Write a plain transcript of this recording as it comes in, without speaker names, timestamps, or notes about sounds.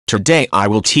Today I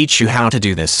will teach you how to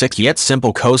do this sick yet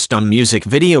simple custom music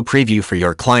video preview for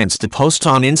your clients to post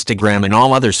on Instagram and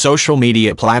all other social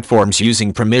media platforms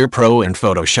using Premiere Pro and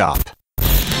Photoshop.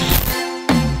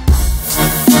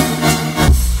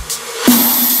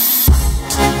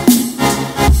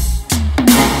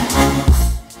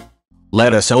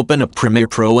 Let us open up Premiere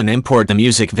Pro and import the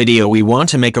music video we want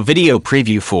to make a video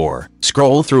preview for.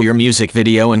 Scroll through your music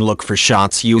video and look for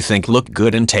shots you think look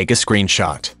good and take a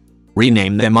screenshot.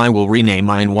 Rename them. I will rename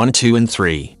mine 1, 2, and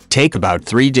 3. Take about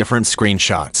 3 different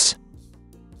screenshots.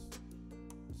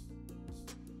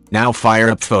 Now fire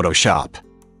up Photoshop.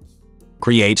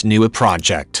 Create new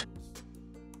project.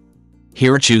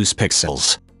 Here choose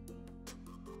pixels.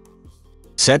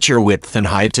 Set your width and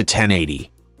height to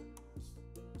 1080.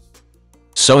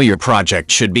 So your project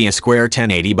should be a square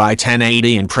 1080 by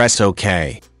 1080 and press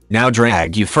OK. Now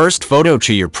drag your first photo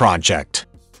to your project.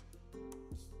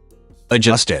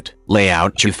 Adjust it. Lay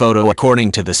out your photo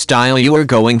according to the style you are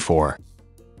going for.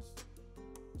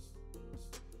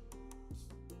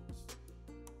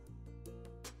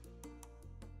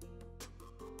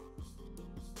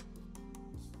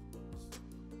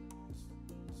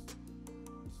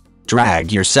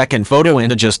 Drag your second photo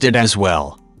and adjust it as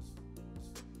well.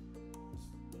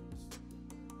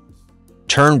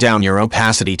 Turn down your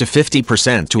opacity to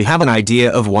 50% to have an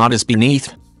idea of what is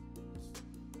beneath.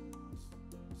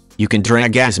 You can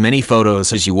drag as many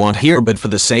photos as you want here, but for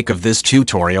the sake of this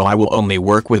tutorial I will only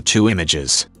work with 2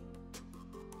 images.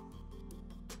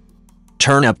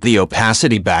 Turn up the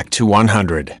opacity back to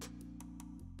 100.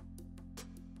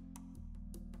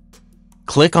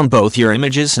 Click on both your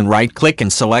images and right-click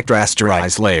and select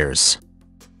Rasterize Layers.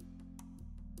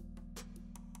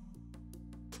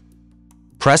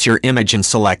 Press your image and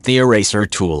select the eraser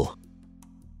tool.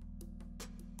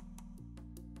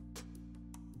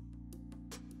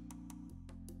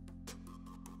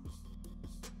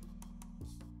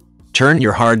 Turn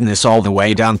your hardness all the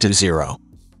way down to 0.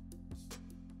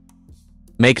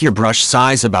 Make your brush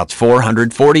size about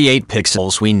 448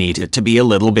 pixels. We need it to be a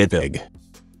little bit big.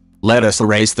 Let us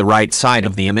erase the right side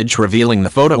of the image, revealing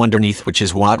the photo underneath, which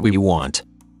is what we want.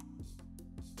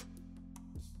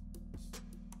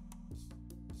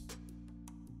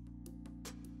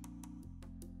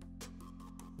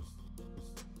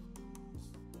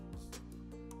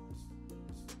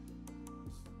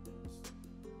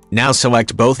 Now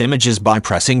select both images by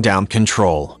pressing down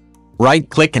Ctrl.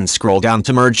 Right-click and scroll down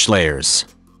to Merge Layers.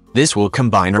 This will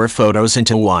combine our photos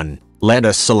into one. Let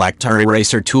us select our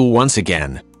eraser tool once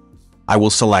again. I will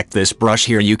select this brush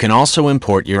here. You can also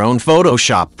import your own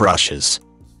Photoshop brushes.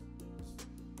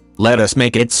 Let us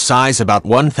make its size about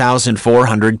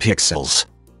 1400 pixels.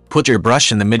 Put your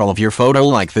brush in the middle of your photo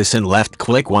like this and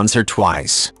left-click once or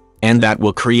twice. And that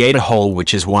will create a hole,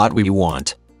 which is what we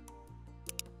want.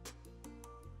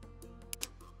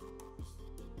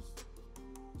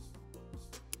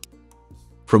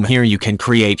 From here you can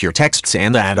create your texts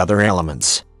and add other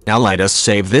elements. Now let us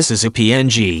save this as a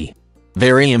PNG.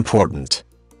 Very important.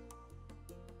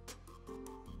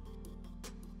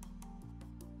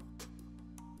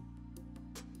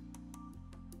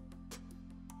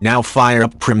 Now fire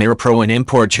up Premiere Pro and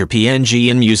import your PNG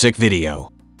and music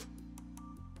video.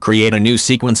 Create a new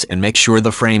sequence and make sure the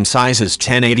frame size is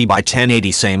 1080 by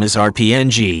 1080, same as our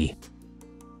PNG.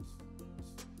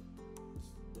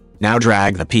 Now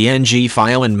drag the PNG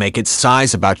file and make its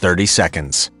size about 30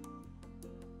 seconds.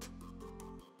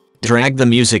 Drag the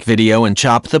music video and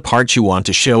chop the part you want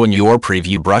to show in your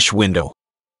preview brush window.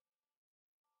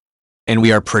 And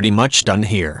we are pretty much done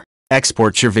here.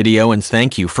 Export your video and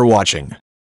thank you for watching.